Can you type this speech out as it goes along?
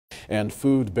and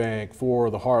Foodbank for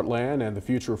the Heartland and the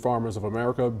Future Farmers of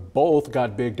America both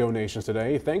got big donations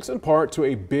today, thanks in part to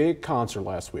a big concert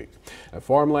last week. At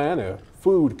Farmland, a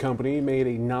food company made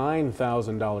a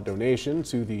 $9,000 donation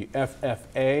to the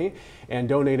FFA and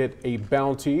donated a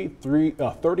bounty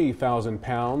 30,000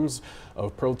 pounds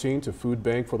of protein to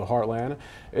Foodbank for the Heartland.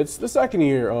 It's the second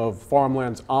year of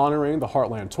Farmland's honoring the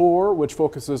Heartland Tour, which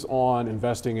focuses on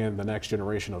investing in the next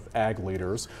generation of ag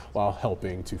leaders while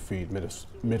helping to feed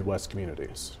Midwest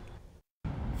communities.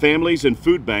 Families and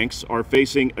food banks are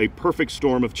facing a perfect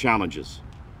storm of challenges.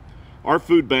 Our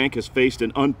food bank has faced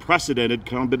an unprecedented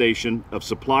combination of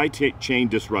supply chain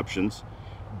disruptions,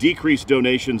 decreased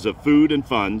donations of food and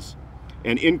funds,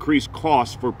 and increased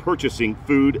costs for purchasing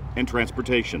food and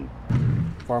transportation.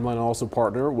 Farmland also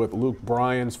partnered with Luke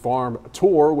Bryan's farm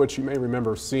tour, which you may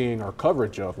remember seeing our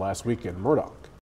coverage of last week in Murdoch.